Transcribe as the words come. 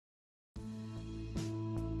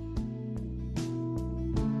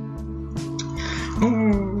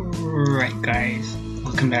guys,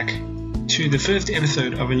 welcome back to the first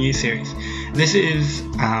episode of a new series. This is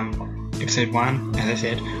episode 1, as I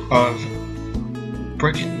said, of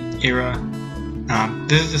Broken Era.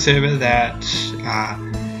 This is the server that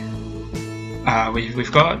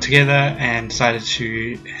we've got together and decided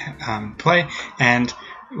to play, and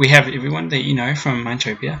we have everyone that you know from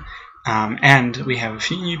Mindtopia, and we have a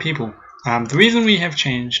few new people. The reason we have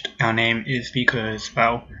changed our name is because,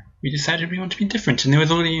 well, we decided we want to be different, and there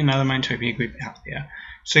was already another Mindtopia group out there.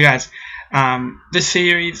 So guys, this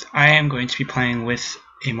series I am going to be playing with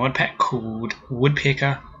a mod pack called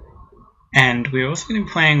Woodpecker, and we're also going to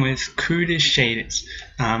be playing with crudest shaders.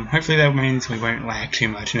 Hopefully that means we won't lag too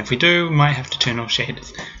much, and if we do, we might have to turn off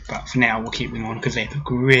shaders, but for now we'll keep them on because they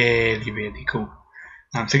look really cool.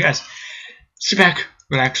 So guys, sit back,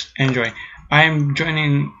 relax, enjoy. I am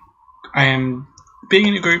being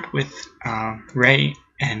in a group with Ray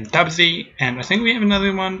and Dubsy, and I think we have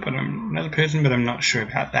another person, but I'm not sure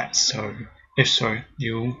about that, so if so,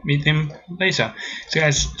 you'll meet them later. So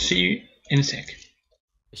guys, see you in a sec.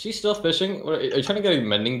 Is she still fishing? Are you trying to get a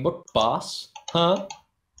mending book, boss? Huh?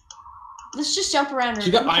 Let's just jump around her.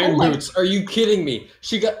 She got iron boots. Are you kidding me?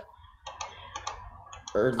 She got...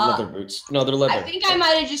 Or leather boots. No, they're leather. I think I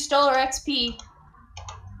might have just stole her XP.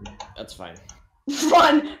 That's fine.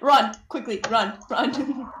 Run! Quickly, run!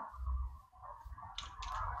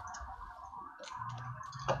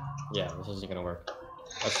 Yeah, this isn't gonna work.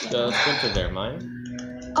 Let's go there,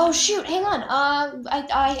 mine. Oh shoot! Hang on.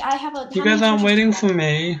 I have a. You guys aren't waiting for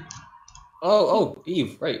me. Oh,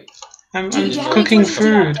 Eve, right? I'm cooking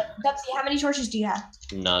food. Dubsy, how many torches do you have?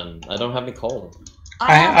 None. I don't have any coal.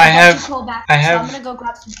 I have coal back, so I'm gonna go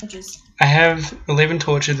grab some torches. I have 11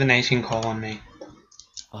 torches and 18 coal on me.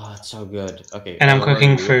 Oh, that's so good. Okay. And I'm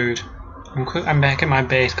cooking food. I'm back at my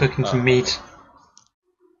base cooking some meat.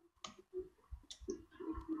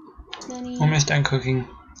 Almost done cooking.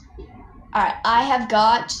 Alright, I have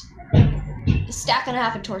got a stack and a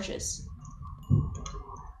half of torches.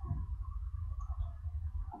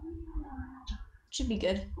 Should be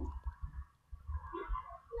good.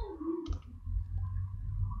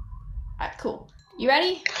 Alright, cool. You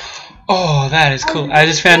ready? Oh, that is cool. I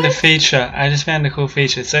just found a feature. I just found a cool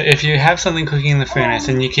feature. So if you have something cooking in the furnace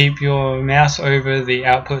and you keep your mouse over the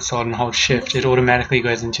output slot and hold shift, it automatically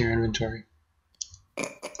goes into your inventory.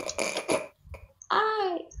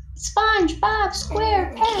 SpongeBob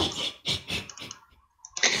SquarePants.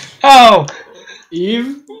 Oh,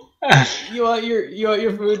 Eve, you want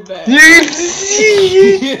your food back?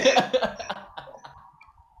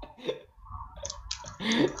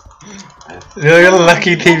 You're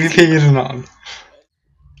lucky PvP isn't on.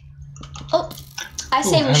 Oh, I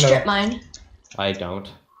say we strip mine. I don't.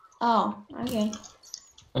 Oh, okay.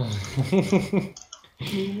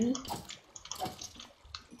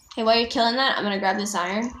 Hey, while you're killing that, I'm gonna grab this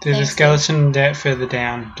iron. There's a skeleton there further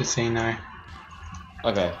down, just so you know.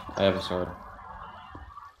 Okay, I have a sword.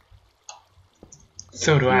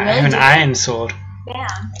 So do I. I have an iron sword.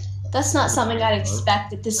 Damn. That's not something I'd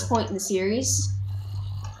expect at this point in the series.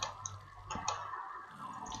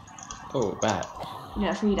 Oh, bat. You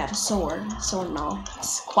know, for you to have a sword. So no,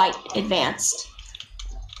 it's quite advanced.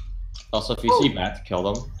 Also, if you see bats, kill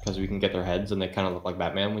them, because we can get their heads, and they kind of look like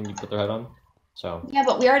Batman when you put their head on. So. Yeah,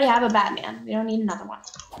 but we already have a Batman. We don't need another one.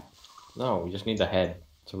 No, we just need the head,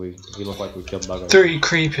 so we look like we killed buggers. 3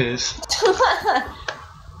 creepers.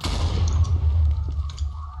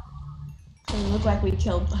 We look like we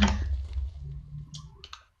killed buggers.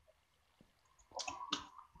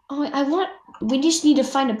 Oh, we just need to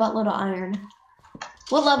find a buttload of iron.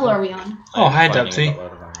 What level are we on? Oh, hi, Dubsy.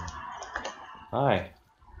 Hi.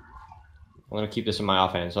 I'm gonna keep this in my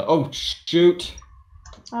offhand. So, oh shoot.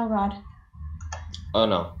 Oh god. Oh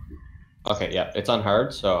no. Okay, yeah, it's on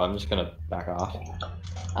hard, so I'm just gonna back off.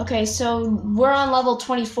 Okay, so we're on level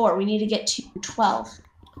 24. We need to get to 12.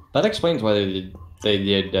 That explains why they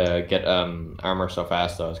did get armor so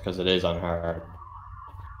fast, though, because it is on hard.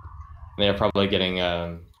 They're probably getting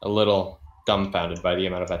a little dumbfounded by the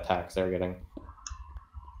amount of attacks they're getting.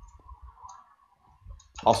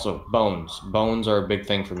 Also, bones. Bones are a big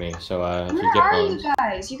thing for me, so if you get bones... Where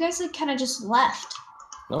are you guys? You guys like kind of just left.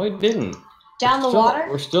 No, we didn't. Down the water?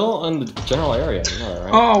 We're still in the general area, you know that,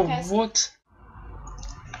 right? Oh, okay. What?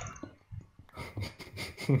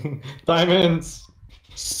 Diamonds!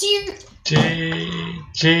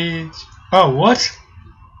 Oh, what?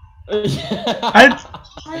 How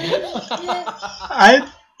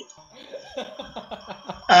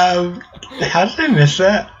did I miss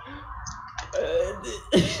that?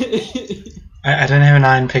 I don't have an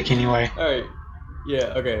iron pick anyway. Alright.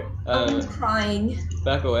 Yeah. Okay. I'm crying.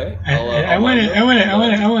 Back away. I want to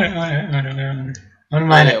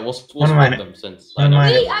mine it. We'll mine split it. them since Wanna I know.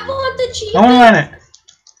 mine Wait, it. I want the I cheese. want to mine it.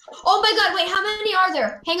 Oh my god, wait, how many are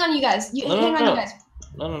there? Hang on, you guys. Hang on, you guys.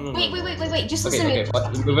 No. Wait. Just Okay, listen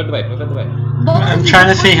to me. Move out the way. I'm trying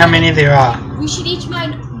to see how many there are. We should each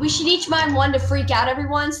mine one to freak out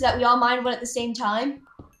everyone so that we all mine one at the same time.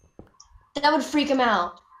 That would freak them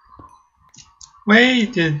out.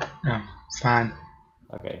 Wait, oh, fine.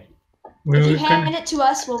 Okay. If you hand it to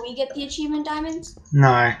us, will we get the achievement diamonds?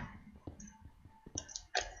 No.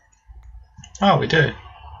 Oh, we do.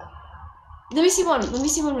 Let me see one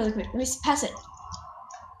really quick. Let me pass it.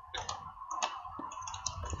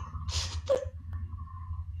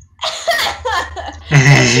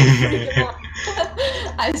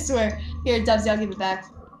 I swear. Here, Dubsy, I'll give it back.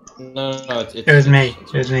 No, it was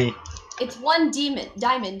me. It's one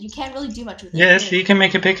diamond. You can't really do much with it. Yes, you can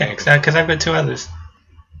make a pickaxe because I've got 2 others.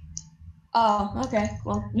 Oh, okay.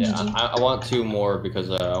 Well, yeah, GG. I want 2 more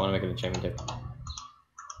because I want to make an enchantment table.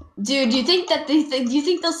 Dude, do you think that do you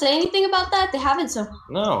think they'll say anything about that? They haven't so.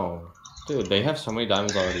 No, dude, they have so many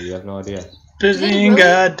diamonds already. You have no idea. Bazinga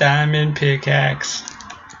really? diamond pickaxe.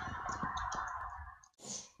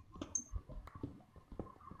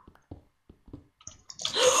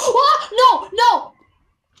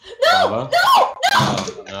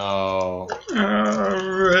 No!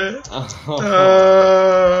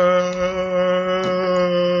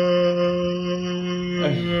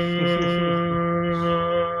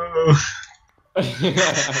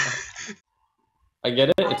 I get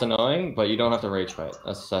it, it's annoying, but you don't have to rage fight.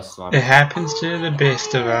 That's smart. It happens to the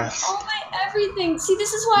best of us. Oh my everything. See,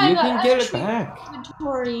 this is why You I got can get it back.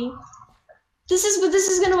 inventory. This is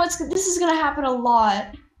gonna happen a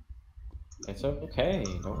lot. It's okay.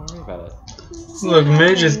 Don't worry about it. Look,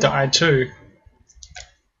 Moo just died too.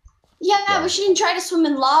 Yeah, but she didn't try to swim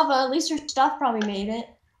in lava. At least her stuff probably made it.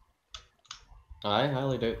 I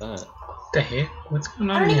highly doubt that. The heck? What's going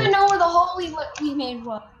on I don't here? even know where the hole we made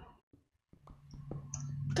was.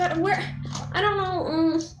 God, where? I don't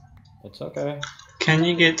know. It's okay. Can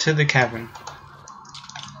you get to the cavern?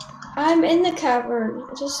 I'm in the cavern.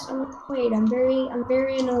 Wait. I'm very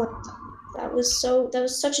annoyed. That was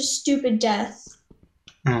such a stupid death.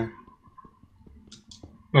 Oh.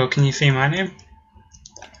 Well, can you see my name?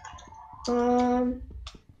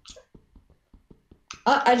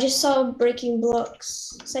 I just saw breaking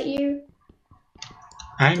blocks. Is that you?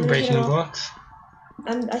 I'm breaking blocks.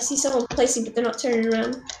 I see someone placing, but they're not turning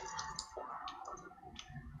around.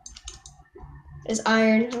 There's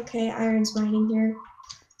iron. Okay, iron's mining here.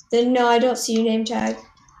 Then no, I don't see your name tag.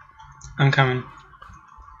 I'm coming.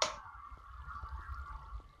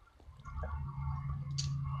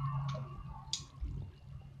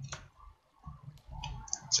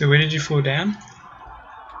 So where did you fall down?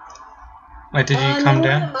 Like, did you come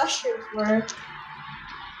down? Where the mushrooms were.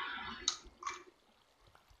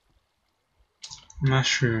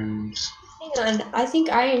 Mushrooms. Hang on, I think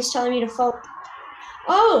Iron's telling me to fall.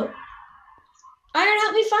 Oh! Iron,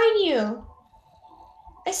 help me find you!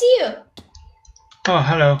 I see you! Oh,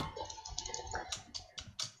 hello.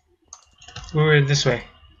 We're this way.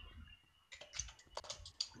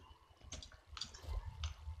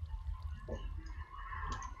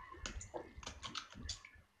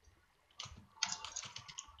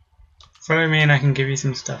 Follow me and I can give you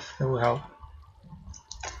some stuff that will help.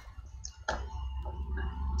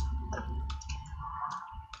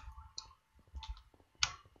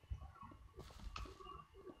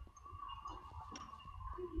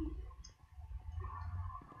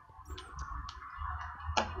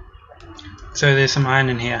 So there's some iron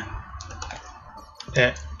in here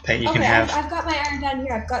that you can have. I've got my iron down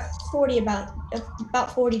here. I've got 40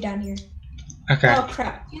 about 40 down here. Okay. Oh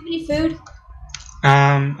crap! Do you have any food?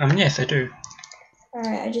 Yes, I do. All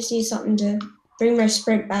right, I just need something to bring my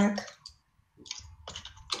sprint back.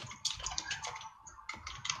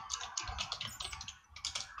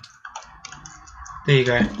 There you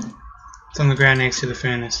go. It's on the ground next to the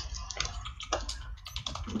furnace.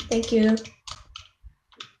 Thank you.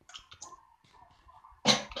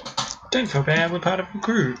 Don't feel bad, we're part of a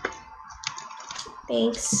group.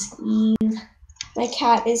 Thanks, Eve. My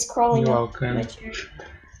cat is crawling You're up welcome. my chair.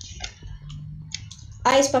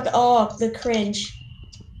 Ice bucket. Oh, the cringe.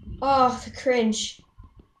 Oh, the cringe.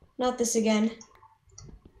 Not this again.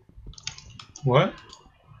 What?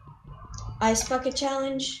 Ice bucket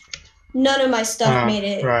challenge. None of my stuff made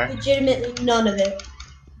it. Right. Legitimately none of it.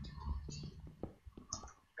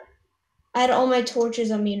 I had all my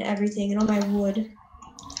torches on me and everything, and all my wood.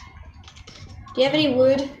 Do you have any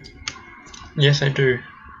wood? Yes, I do.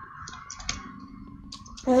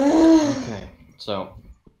 Okay, So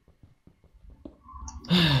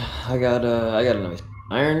I got a nice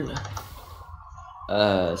iron.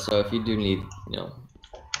 So if you do need, you know,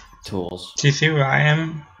 tools. Do you see where I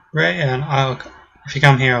am, Ray? And if you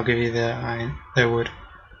come here, I'll give you the wood.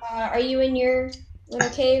 Are you in your little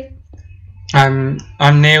cave? I'm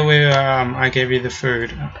near where I gave you the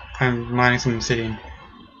food. I'm mining some obsidian.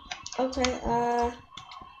 Okay.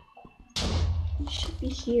 You should be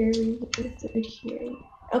here. We get the food here.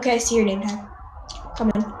 Okay, I see your name tag.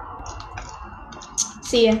 Come in.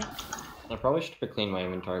 See ya. I probably should have cleaned my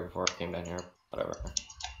inventory before I came down here. Whatever.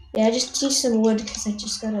 Yeah, I just need some wood because I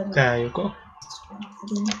just got a. There you go.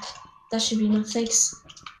 That should be enough. Thanks.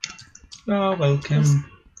 Oh, welcome.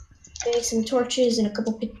 Make some torches and a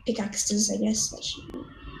couple pickaxes, I guess. That should be.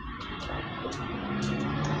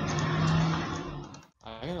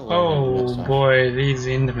 Oh boy, these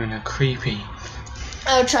Endermen are creepy.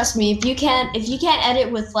 Oh, trust me, if you can't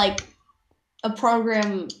edit with like a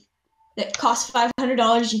program that costs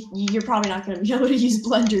 $500, you're probably not going to be able to use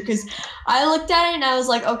Blender. Because I looked at it and I was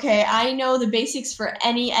like, okay, I know the basics for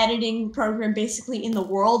any editing program basically in the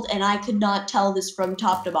world, and I could not tell this from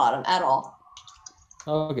top to bottom at all.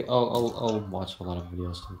 Okay, I'll watch a lot of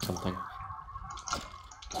videos on something.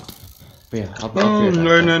 But yeah, I'll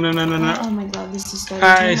no. Oh my god, this is starting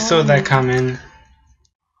I saw that coming.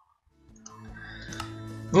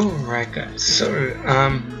 Alright guys, so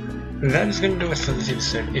that is going to do it for this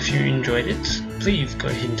episode. If you enjoyed it, please go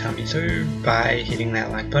ahead and tell me so by hitting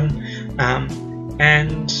that like button.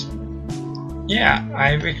 And yeah,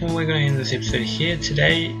 I reckon we're going to end this episode here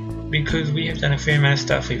today because we have done a fair amount of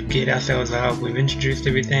stuff. We've geared ourselves up, we've introduced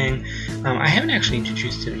everything. I haven't actually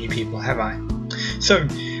introduced any people, have I? So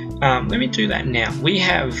let me do that now. We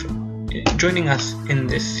have, joining us in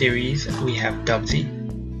this series, we have Dubsy,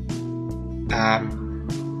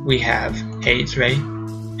 we have AIDS Ray,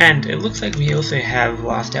 and it looks like we also have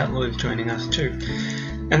Last Outlaws joining us too.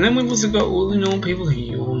 And then we've also got all the normal people who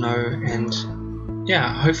you all know, and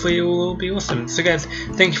yeah, hopefully it will all be awesome. So guys,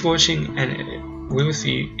 thank you for watching, and we will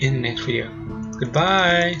see you in the next video.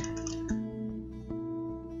 Goodbye!